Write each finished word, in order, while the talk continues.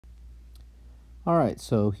All right,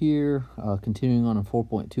 so here, continuing on in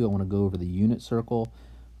 4.2, I want to go over the unit circle.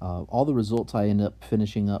 All the results I end up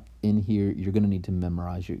finishing up in here, you're going to need to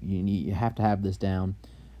memorize. You have to have this down.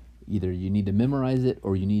 Either you need to memorize it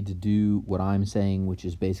or you need to do what I'm saying, which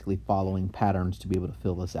is basically following patterns to be able to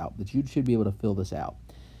fill this out. But you should be able to fill this out.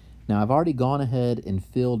 Now, I've already gone ahead and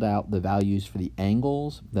filled out the values for the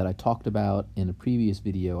angles that I talked about in a previous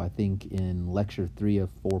video, I think in lecture 3 of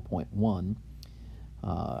 4.1.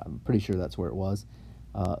 I'm pretty sure that's where it was.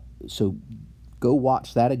 So go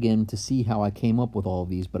watch that again to see how I came up with all of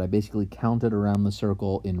these, but I basically counted around the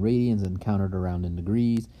circle in radians and counted around in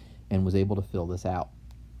degrees and was able to fill this out.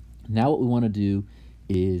 Now what we want to do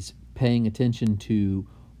is paying attention to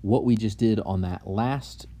what we just did on that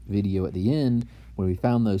last video at the end, where we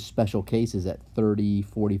found those special cases at 30,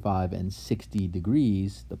 45, and 60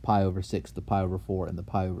 degrees, the pi over 6, the pi over 4, and the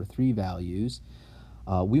pi over 3 values.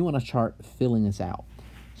 We want to start filling this out.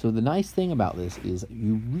 So the nice thing about this is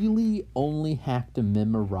you really only have to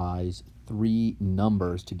memorize 3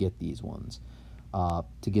 numbers to get these ones,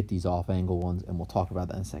 to get these off-angle ones, and we'll talk about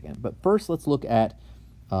that in a second. But first, let's look at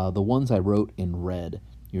the ones I wrote in red.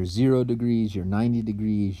 Your 0 degrees, your 90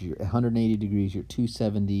 degrees, your 180 degrees, your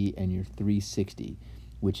 270, and your 360,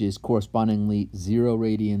 which is correspondingly 0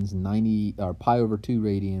 radians, 90 or pi over 2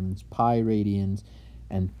 radians, pi radians,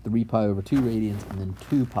 and 3 pi over 2 radians, and then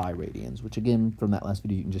 2 pi radians, which again, from that last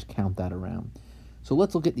video, you can just count that around. So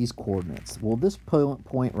let's look at these coordinates. Well, this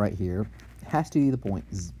point right here has to be the point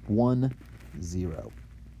 1, 0.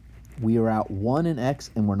 We are at 1 in x,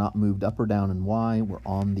 and we're not moved up or down in y. We're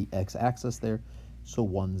on the x-axis there, so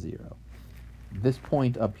 1, 0. This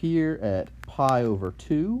point up here at pi over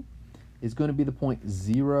 2 is going to be the point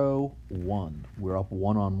 0, 1. We're up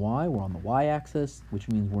 1 on y, we're on the y-axis, which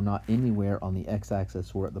means we're not anywhere on the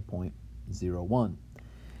x-axis, we're at the point 0, 1.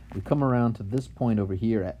 We come around to this point over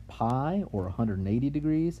here at pi, or 180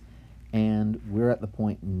 degrees, and we're at the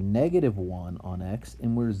point -1 on x,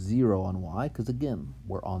 and we're 0 on y, because again,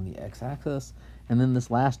 we're on the x-axis. And then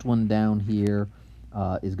this last one down here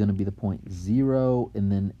is going to be the point 0,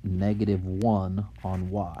 and then -1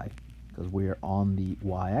 on y, because we're on the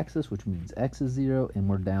y-axis, which means x is 0, and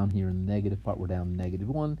we're down here in the negative part, we're down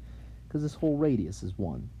 -1, because this whole radius is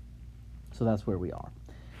 1. So that's where we are.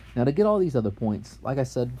 Now, to get all these other points, like I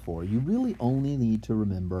said before, you really only need to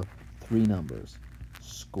remember 3 numbers.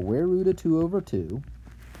 Square root of 2 over 2,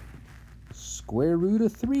 square root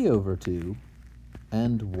of 3 over 2,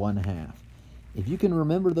 and 1/2. If you can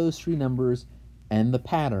remember those 3 numbers and the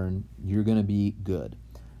pattern, you're going to be good.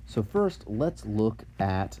 So first, let's look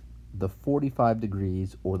at the 45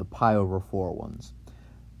 degrees or the pi over 4 ones.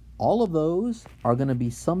 All of those are going to be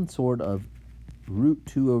some sort of root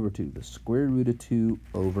 2 over 2, the square root of 2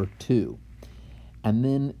 over 2. And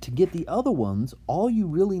then to get the other ones, all you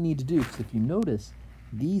really need to do, because if you notice,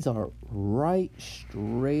 these are right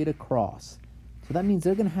straight across. So that means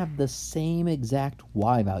they're going to have the same exact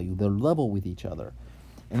y value. They're level with each other.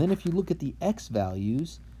 And then if you look at the x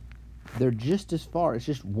values, they're just as far. It's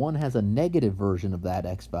just one has a negative version of that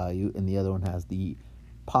x value, and the other one has the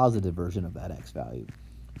positive version of that x value.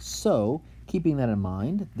 So, keeping that in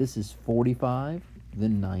mind, this is 45,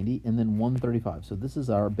 then 90, and then 135. So this is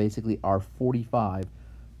basically our 45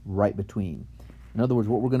 right between. In other words,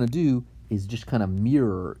 what we're going to do is just kind of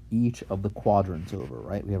mirror each of the quadrants over,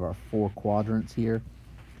 right? We have our 4 quadrants here.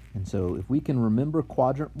 And so if we can remember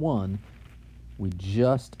quadrant 1, we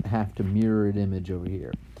just have to mirror an image over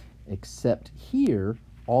here. Except here,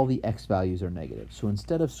 all the x values are negative. So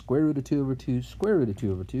instead of square root of 2 over 2, square root of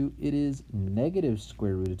 2 over 2, it is negative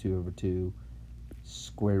square root of 2 over 2,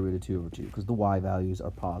 square root of 2 over 2, because the y values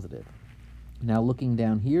are positive. Now looking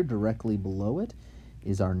down here, directly below it,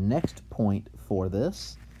 is our next point for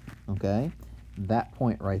this, okay? That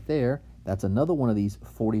point right there, that's another one of these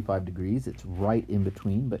 45 degrees. It's right in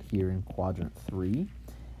between, but here in quadrant 3.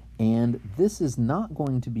 And this is not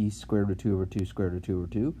going to be square root of 2 over 2, square root of 2 over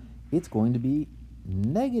 2. It's going to be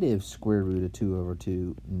negative square root of 2 over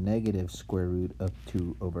 2, negative square root of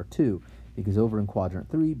 2 over 2. Because over in quadrant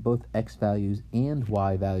 3, both x values and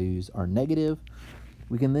y values are negative.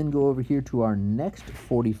 We can then go over here to our next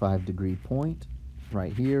 45 degree point,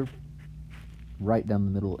 right here, right down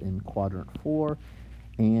the middle in quadrant 4.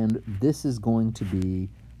 And this is going to be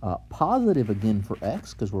positive again for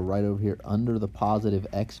x, because we're right over here under the positive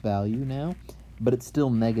x value now, but it's still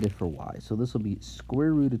negative for y. So this will be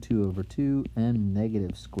square root of 2 over 2 and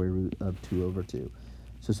negative square root of 2 over 2.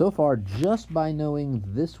 So far, just by knowing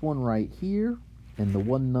this one right here and the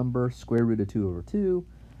one number, square root of 2 over 2,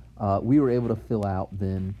 we were able to fill out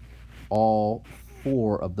then all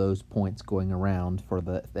 4 of those points going around for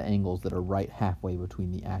the angles that are right halfway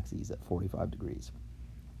between the axes at 45 degrees.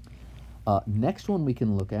 Next one we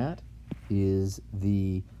can look at is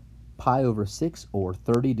the pi over 6 or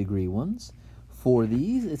 30-degree ones. For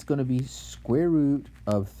these, it's going to be square root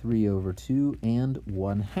of 3 over 2 and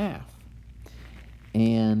 1/2.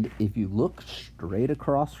 And if you look straight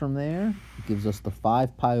across from there, it gives us the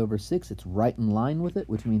 5 pi over 6. It's right in line with it,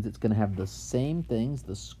 which means it's going to have the same things,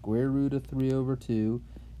 the square root of 3 over 2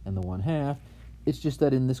 and the 1/2. It's just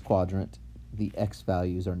that in this quadrant, the x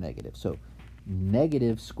values are negative. So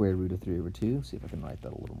negative square root of 3 over 2, see if I can write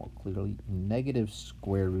that a little more clearly, negative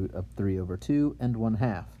square root of 3 over 2 and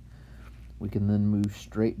 1/2. We can then move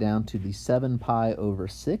straight down to the 7 pi over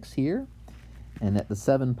 6 here, and at the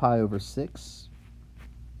 7 pi over 6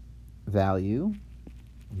 value,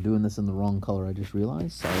 I'm doing this in the wrong color, I just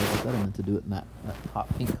realized, sorry about that, I meant to do it in that hot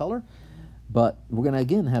pink color. But we're going to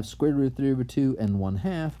again have square root of 3 over 2 and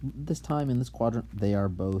 1/2. This time in this quadrant, they are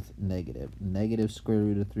both negative. Negative square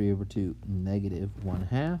root of 3 over 2, negative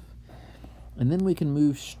 1/2. And then we can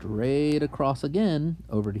move straight across again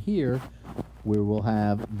over to here, where we'll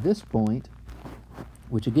have this point,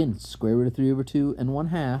 which again, square root of 3 over 2 and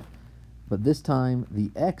 1/2. But this time,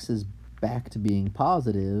 the x is back to being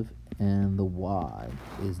positive, and the y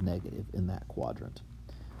is negative in that quadrant.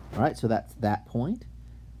 All right, so that's that point.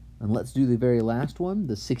 And let's do the very last one,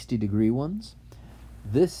 the 60-degree ones.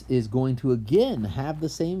 This is going to again have the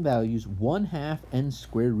same values, 1/2 and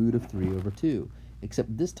square root of 3 over 2.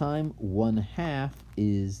 Except this time, 1/2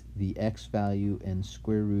 is the x value and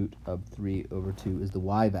square root of 3 over 2 is the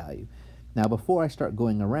y value. Now, before I start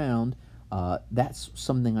going around, that's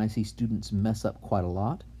something I see students mess up quite a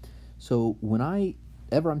lot. So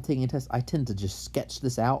whenever I'm taking a test, I tend to just sketch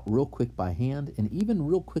this out real quick by hand, and even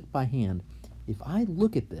real quick by hand, if I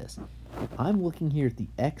look at this, I'm looking here at the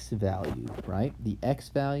x value, right? The x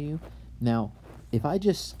value. Now, if I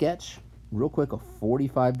just sketch real quick a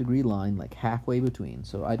 45-degree line, like halfway between,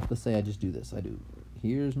 so let's say I just do this.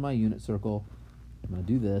 Here's my unit circle. I'm going to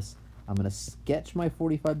do this. I'm going to sketch my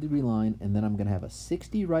 45-degree line, and then I'm going to have a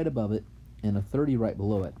 60 right above it and a 30 right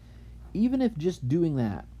below it. Even if just doing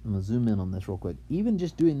that, I'm going to zoom in on this real quick, even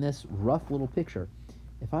just doing this rough little picture,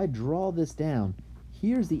 if I draw this down,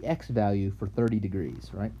 here's the x value for 30 degrees,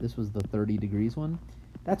 right? This was the 30 degrees one.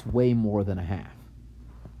 That's way more than 1/2,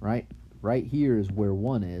 right? Right here is where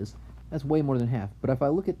 1 is. That's way more than 1/2. But if I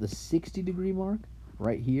look at the 60-degree mark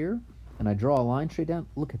right here, and I draw a line straight down,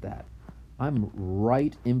 look at that. I'm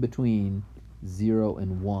right in between 0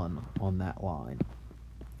 and 1 on that line,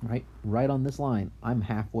 right? Right on this line, I'm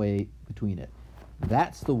halfway between it.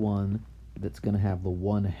 That's the one that's going to have the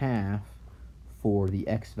 1/2 for the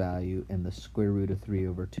x value and the square root of 3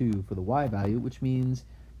 over 2 for the y value, which means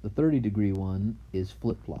the 30-degree one is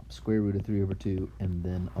flip-flop, square root of 3 over 2 and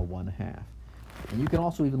then a 1/2. And you can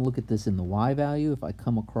also even look at this in the y value. If I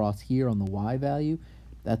come across here on the y value,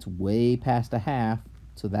 that's way past 1/2,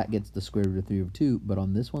 so that gets the square root of 3 over 2. But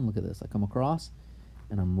on this one, look at this. I come across,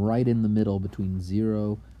 and I'm right in the middle between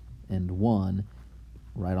 0 and 1,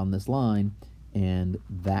 right on this line, and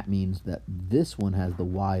that means that this one has the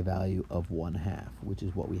y value of 1/2, which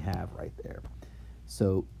is what we have right there.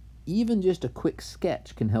 So even just a quick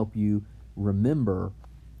sketch can help you remember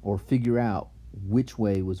or figure out which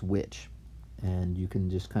way was which. And you can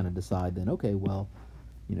just kind of decide then, okay, well,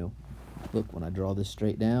 look, when I draw this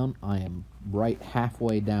straight down, I am right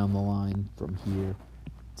halfway down the line from here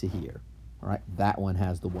to here. All right, that one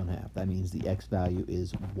has the 1/2. That means the x value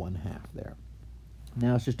is 1/2 there.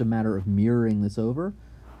 Now it's just a matter of mirroring this over,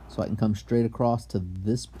 so I can come straight across to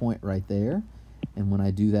this point right there. And when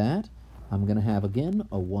I do that, I'm going to have, again,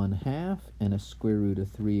 a 1/2 and a square root of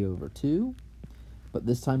 3 over 2. But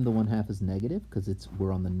this time the 1/2 is negative because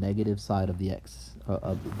we're on the negative side of the x-axis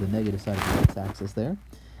there.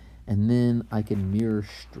 And then I can mirror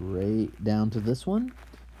straight down to this one,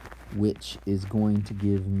 which is going to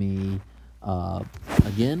give me,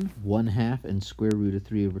 again, 1/2 and square root of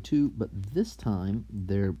 3 over 2. But this time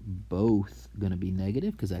they're both going to be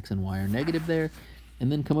negative because x and y are negative there. And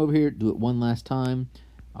then come over here, do it one last time.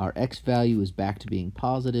 Our x value is back to being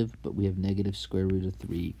positive, but we have negative square root of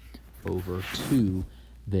 3 over 2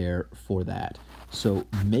 there for that. So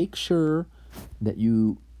make sure that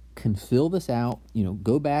you can fill this out,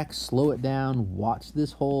 go back, slow it down, watch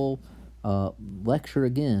this whole lecture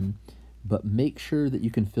again, but make sure that you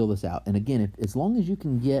can fill this out. And again, as long as you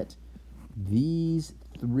can get these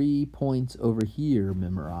 3 points over here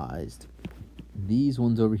memorized, these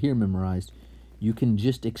ones over here memorized, you can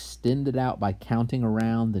just extend it out by counting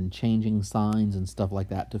around and changing signs and stuff like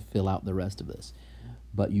that to fill out the rest of this.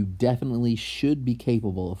 but you definitely should be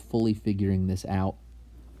capable of fully figuring this out.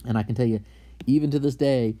 And I can tell you, even to this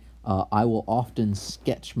day, I will often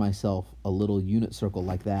sketch myself a little unit circle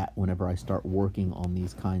like that whenever I start working on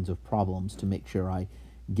these kinds of problems to make sure I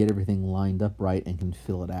get everything lined up right and can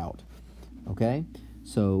fill it out. Okay,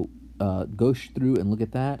 so go through and look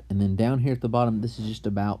at that. And then down here at the bottom, this is just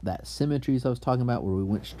about that symmetries I was talking about, where we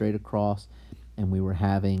went straight across and we were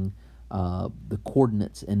having the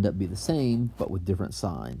coordinates end up be the same but with different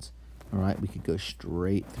signs. All right, we could go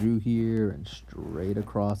straight through here and straight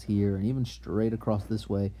across here and even straight across this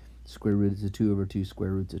way. Square root is a 2 over 2,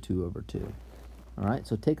 square root's a 2 over 2. All right,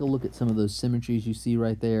 so take a look at some of those symmetries you see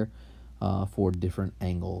right there for different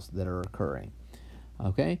angles that are occurring.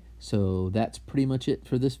 Okay, so that's pretty much it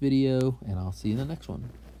for this video, and I'll see you in the next one.